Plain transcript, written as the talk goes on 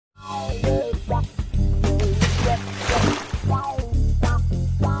Now,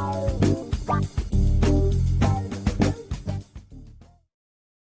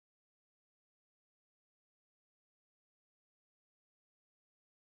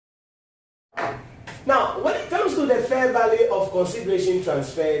 when it comes to the fair value of consideration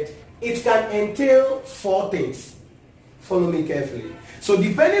transferred, it can entail four things. Follow me carefully. So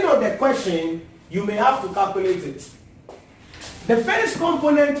depending on the question, you may have to calculate it. The first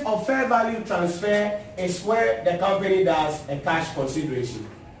component of fair value transfer is where the company does a cash consideration.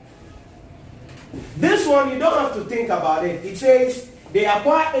 This one, you don't have to think about it. It says they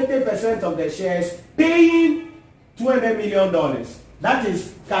acquire 80% of the shares, paying $200 million. That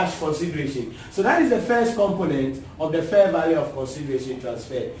is cash consideration. So that is the first component of the fair value of consideration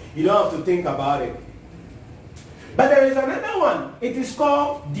transfer. You don't have to think about it. But there is another one. It is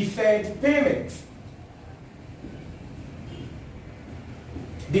called deferred payment.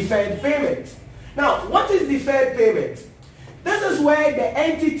 Deferred payment. Now, what is deferred payment? This is where the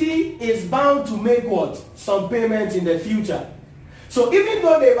entity is bound to make what? Some payments in the future. So even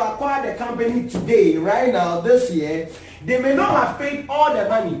though they've acquired the company today, right now, this year, they may not have paid all the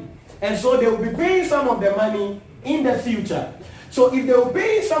money. And so they will be paying some of the money in the future. So if they will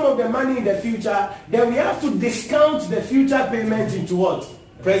pay some of the money in the future, then we have to discount the future payments into what?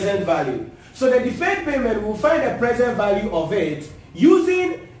 Present value. So the deferred payment, will find the present value of it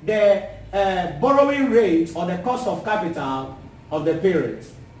using the borrowing rate or the cost of capital of the parent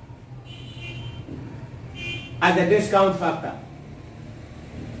as a discount factor.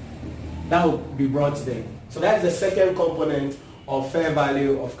 That will be brought there. So that's the second component of fair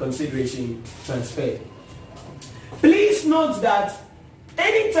value of consideration transfer. Please note that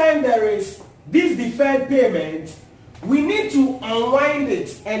anytime there is this deferred payment, we need to unwind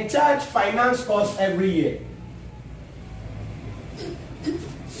it and charge finance costs every year.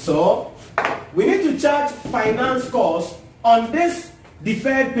 So we need to charge finance costs on this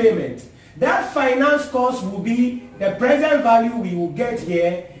deferred payment. That finance cost will be the present value we will get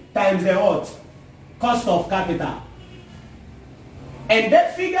here times the what? Cost of capital. And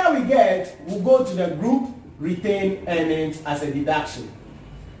that figure we get will go to the group retained earnings as a deduction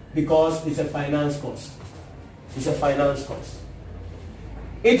because it's a finance cost. It's a finance cost.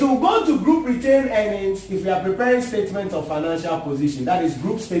 It will go to group retained earnings if we are preparing statement of financial position. That is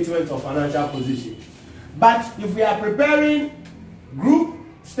group statement of financial position. But if we are preparing group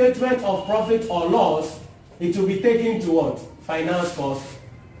statement of profit or loss, it will be taken to what? Finance cost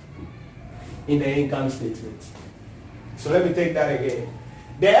in the income statement. So let me take that again.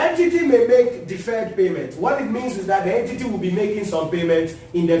 The entity may make deferred payment. What it means is that the entity will be making some payments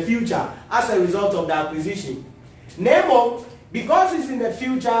in the future as a result of the acquisition. Nemo, because it's in the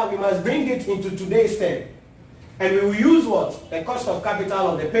future, we must bring it into today's term. And we will use what? The cost of capital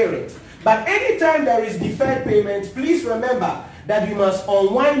of the parent. But anytime there is deferred payment, please remember that we must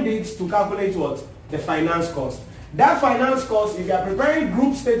unwind it to calculate what? The finance cost. That finance cost, if you are preparing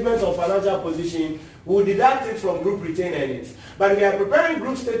group statements of financial position, we'll deduct it from group retained earnings. But if you are preparing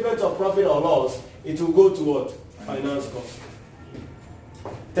group statements of profit or loss, it will go to what? Finance cost.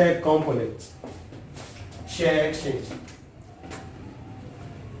 Third component, share exchange.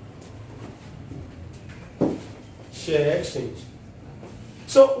 Share exchange.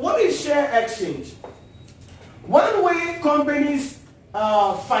 So what is share exchange? One way companies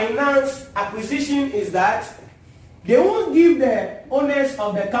finance acquisition is that they won't give the owners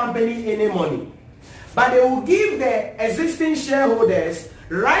of the company any money, but they will give the existing shareholders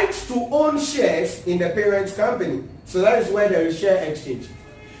rights to own shares in the parent company. So that is where there is share exchange.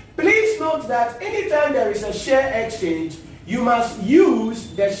 Please note that anytime there is a share exchange, you must use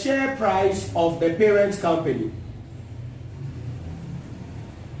the share price of the parent company.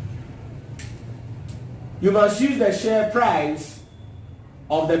 You must use the share price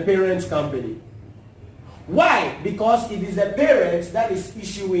of the parent company. Why? Because it is the parent that is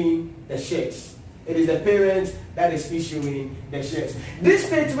issuing the shares. It is the parent that is issuing the shares. This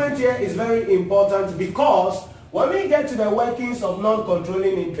statement here is very important because when we get to the workings of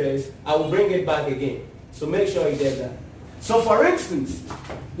non-controlling interest, I will bring it back again. So make sure you get that. So for instance,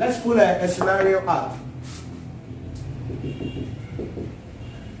 let's pull a scenario up.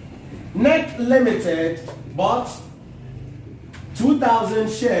 Net Limited bought 2,000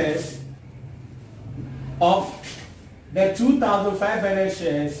 shares of the 2,500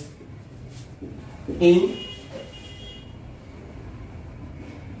 shares in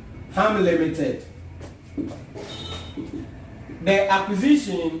Ham Limited. The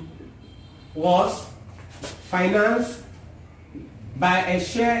acquisition was financed by a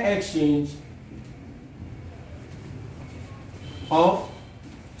share exchange of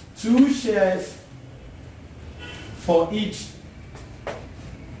 2 shares for each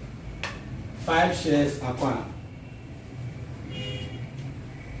 5 shares acquired.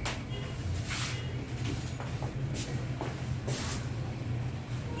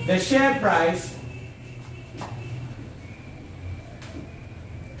 The share price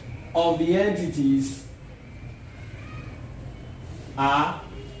of the entities are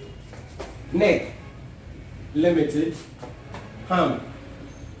NEC Limited, HAM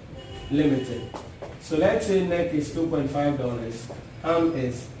Limited. So let's say NEC is $2.5, HAM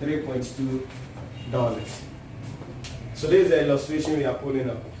is $3.2. So this is the illustration we are pulling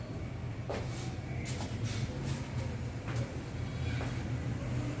up.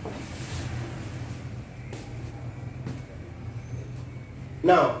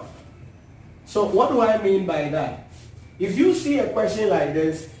 Now, so what do I mean by that? If you see a question like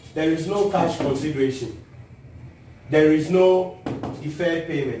this, there is no cash consideration. There is no deferred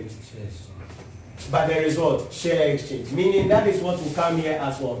payment. But there is what? Share exchange. Meaning that is what will come here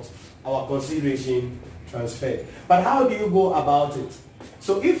as what? Our consideration transfer. But how do you go about it?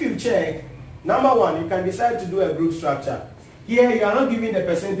 So if you check, number one, you can decide to do a group structure. Here you are not giving the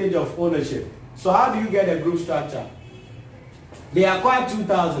percentage of ownership. So how do you get a group structure? They acquired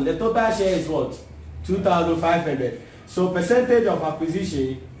 2,000. The total share is what? 2,500. So percentage of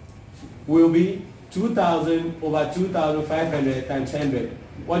acquisition will be 2,000 over 2,500 times 100.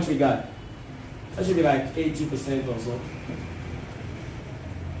 What we got? That should be like 80% or so.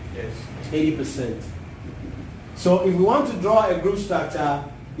 Yes. 80%. So if we want to draw a group structure,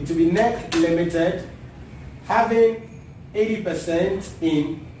 it will be NEC Limited having 80%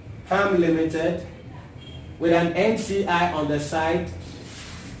 in HAM Limited with an NCI on the side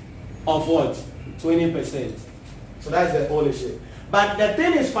of what? 20%. So that's the ownership. But the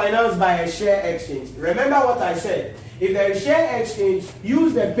thing is financed by a share exchange. Remember what I said. If there is share exchange,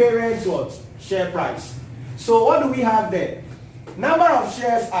 use the parent's what? Share price. So what do we have there? Number of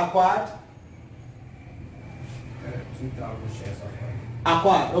shares acquired. 2,000 shares acquired.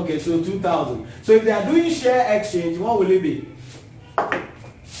 Acquired. Okay, so 2,000. So if they are doing share exchange, what will it be?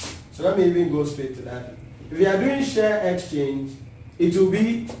 So let me even go straight to that. If you are doing share exchange, it will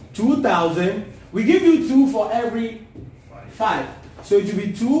be 2,000. We give you 2 for every 5. So it will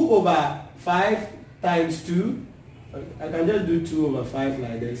be 2 over 5 times 2. I can just do 2 over 5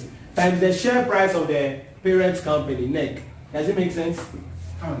 like this. Times the share price of the parent company, NEC. Does it make sense?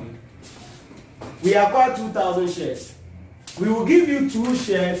 We acquire 2,000 shares. We will give you 2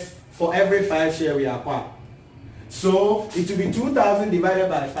 shares for every 5 shares we acquire. So it will be 2,000 divided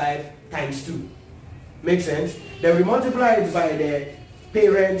by 5 times 2. Make sense? Then we multiply it by the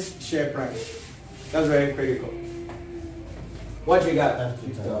parent's share price. That's very critical. What you got?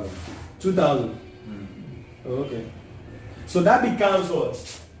 2,000. 2,000. Okay. So that becomes what?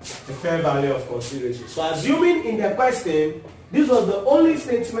 The fair value of consideration. So assuming in the question, this was the only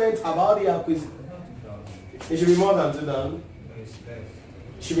statement about the acquisition. It should be more than 2,000.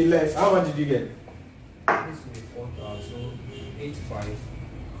 It should be less. How much did you get? This will be 4,000. So 85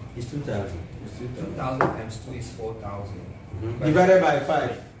 It's 2,000. 2,000 times 2 is 4,000. Divided by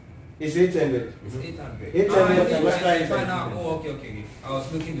 5. It's 800. It's 800. 800 final. Oh, okay. I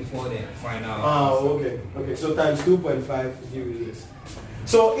was looking before the final. Okay. So times 2.5 give you this.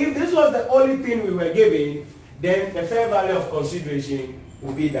 So if this was the only thing we were given, then the fair value of consideration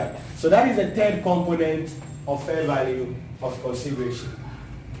will be that. So that is the third component of fair value of consideration.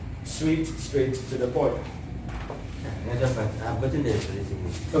 Straight to the point. I've gotten the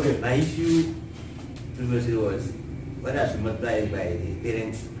explanation. Okay. My issue previously was whether I should multiply it by the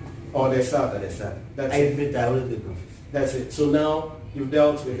parents Or the sub. or the son. That's I it. admit I always get confused. That's it. So now you've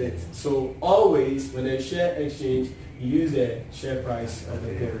dealt with it. So always when there's share exchange, you use the share price of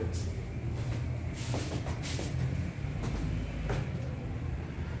the parent.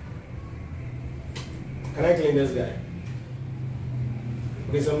 Can I clean this guy?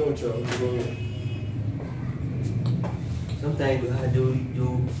 Okay, someone Sometimes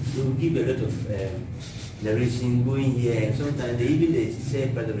they'll give a lot of narration going here, and sometimes even the share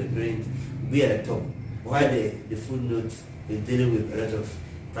part of the parent will be at the top, while the footnote is dealing with a lot of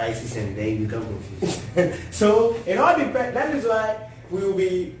prices, and then you become confused. So it all depends. That is why we will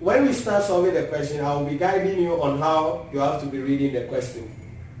be, when we start solving the question, I will be guiding you on how you have to be reading the question.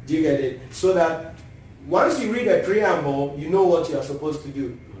 Do you get it? So that once you read a preamble, you know what you are supposed to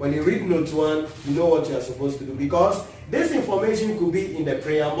do. When you read note 1, you know what you are supposed to do. Because this information could be in the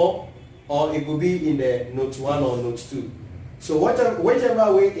preamble, or it could be in the note 1 or note 2. So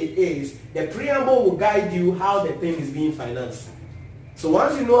whichever way it is, the preamble will guide you how the thing is being financed. So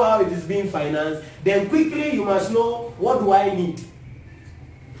once you know how it is being financed, then quickly you must know, what do I need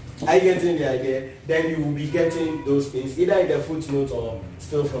Are you getting the idea? Then you will be getting those things either in the footnote or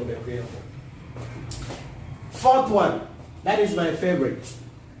still from the vehicle. Fourth one, that is my favorite.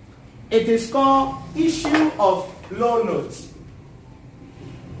 It is called issue of loan notes.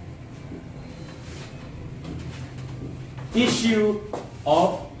 Issue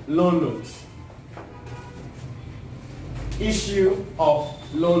of loan notes. Issue of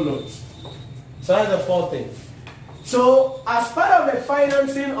loan notes. So that's the fourth thing. So as part of the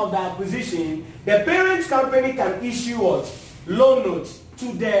financing of the acquisition, the parent company can issue what? Loan notes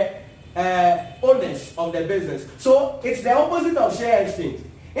to the owners of the business. So it's the opposite of share exchange.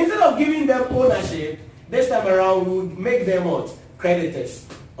 Instead of giving them ownership, this time around we would make them what? Creditors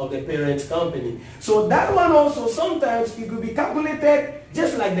of the parent company. So that one also sometimes it could be calculated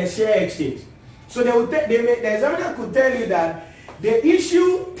just like the share exchange. So the examiner could tell you that they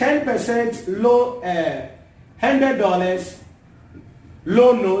issue 10% loan, $100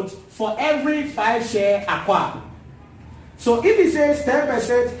 loan note for every 5 share acquired. So if it says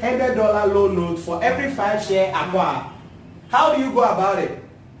 10% $100 loan note for every 5 share acquired, how do you go about it?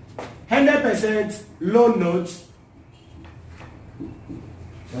 100% loan note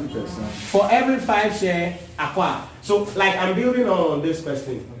 10% for every 5 share acquired. So like I'm building on this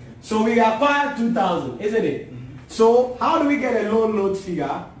question. Okay. So we acquired 2,000, isn't it? Mm-hmm. So how do we get a loan note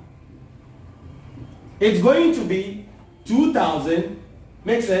figure? It's going to be 2,000,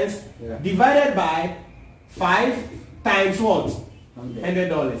 makes sense? Yeah. Divided by 5 times what?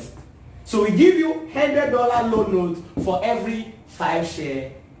 $100. So we give you $100 loan note for every 5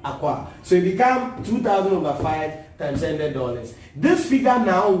 share acquired. So it becomes 2,000 over 5 times $100. This figure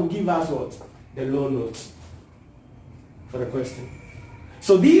now will give us what? The loan note for the question.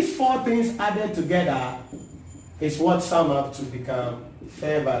 So these 4 things added together is what sum up to become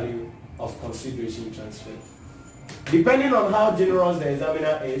fair value of consideration transfer. Depending on how generous the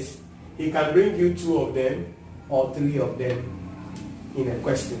examiner is, he can bring you 2 of them or 3 of them in a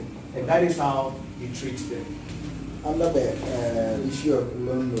question. And that is how he treats them. Under the issue of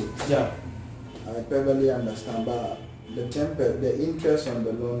loan notes, yeah, I perfectly understand, but the interest on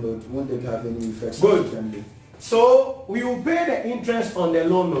the loan note, won't it have any effect? Good. So we will pay the interest on the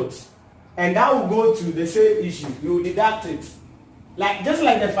loan notes, and that will go to the same issue. We will deduct it, just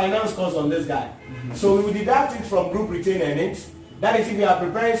like the finance cost on this guy. Mm-hmm. So we will deduct it from group retained earnings. That is if you are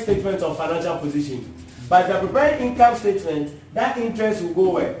preparing statements of financial position. But if you are preparing income statement, that interest will go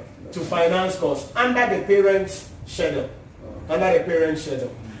where? To finance costs under the parent's schedule. Under the parent's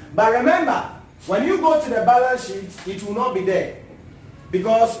schedule. But remember, when you go to the balance sheet, it will not be there.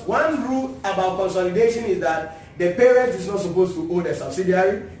 Because one rule about consolidation is that the parent is not supposed to owe the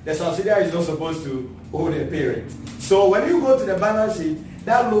subsidiary is not supposed to owe the parent. So when you go to the balance sheet,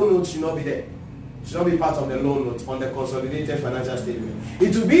 that loan note should not be there. It should not be part of the loan note on the consolidated financial statement.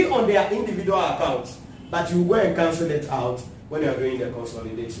 It will be on their individual accounts, but you go and cancel it out when you are doing the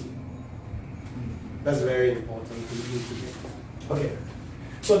consolidation. That's very important to do today. Okay.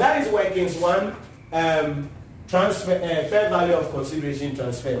 So that is workings 1, fair value of consideration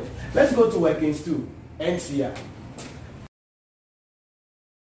transfer. Let's go to workings 2, NCR.